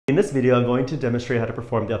In this video, I'm going to demonstrate how to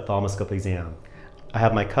perform the ophthalmoscope exam. I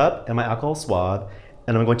have my cup and my alcohol swab,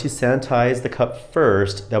 and I'm going to sanitize the cup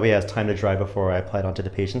first. That way it has time to dry before I apply it onto the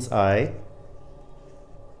patient's eye.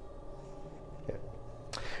 Okay.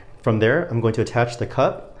 From there, I'm going to attach the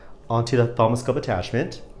cup onto the ophthalmoscope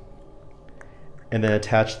attachment, and then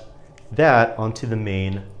attach that onto the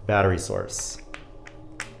main battery source.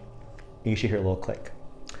 You should hear a little click.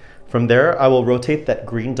 From there, I will rotate that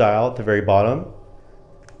green dial at the very bottom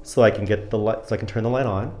so I can get the light, so I can turn the light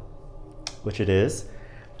on, which it is.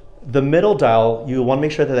 The middle dial, you want to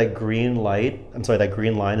make sure that that green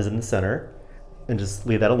line is in the center, and just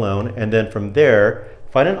leave that alone. And then from there,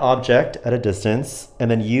 find an object at a distance, and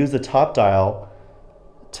then use the top dial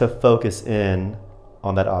to focus in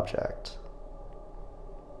on that object.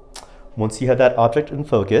 Once you have that object in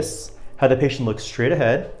focus, have the patient look straight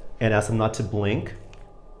ahead and ask them not to blink.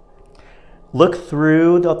 Look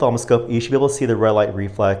through the ophthalmoscope. You should be able to see the red light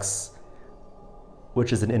reflex,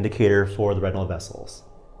 which is an indicator for the retinal vessels.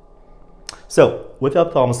 So with the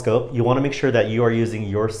ophthalmoscope, you want to make sure that you are using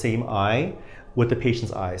your same eye with the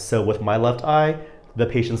patient's eye. So with my left eye, the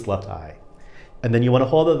patient's left eye. And then you want to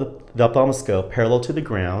hold the ophthalmoscope parallel to the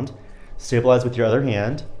ground, stabilize with your other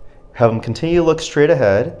hand, have them continue to look straight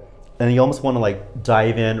ahead, and you almost want to like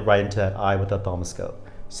dive in right into that eye with the ophthalmoscope.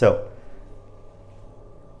 So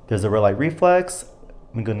there's a red light reflex.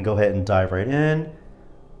 I'm going to go ahead and dive right in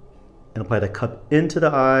and apply the cup into the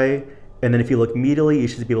eye. And then if you look medially, you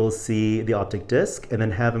should be able to see the optic disc, and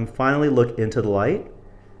then have him finally look into the light,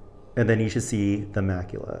 and then you should see the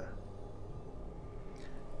macula.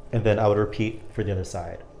 And then I would repeat for the other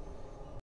side.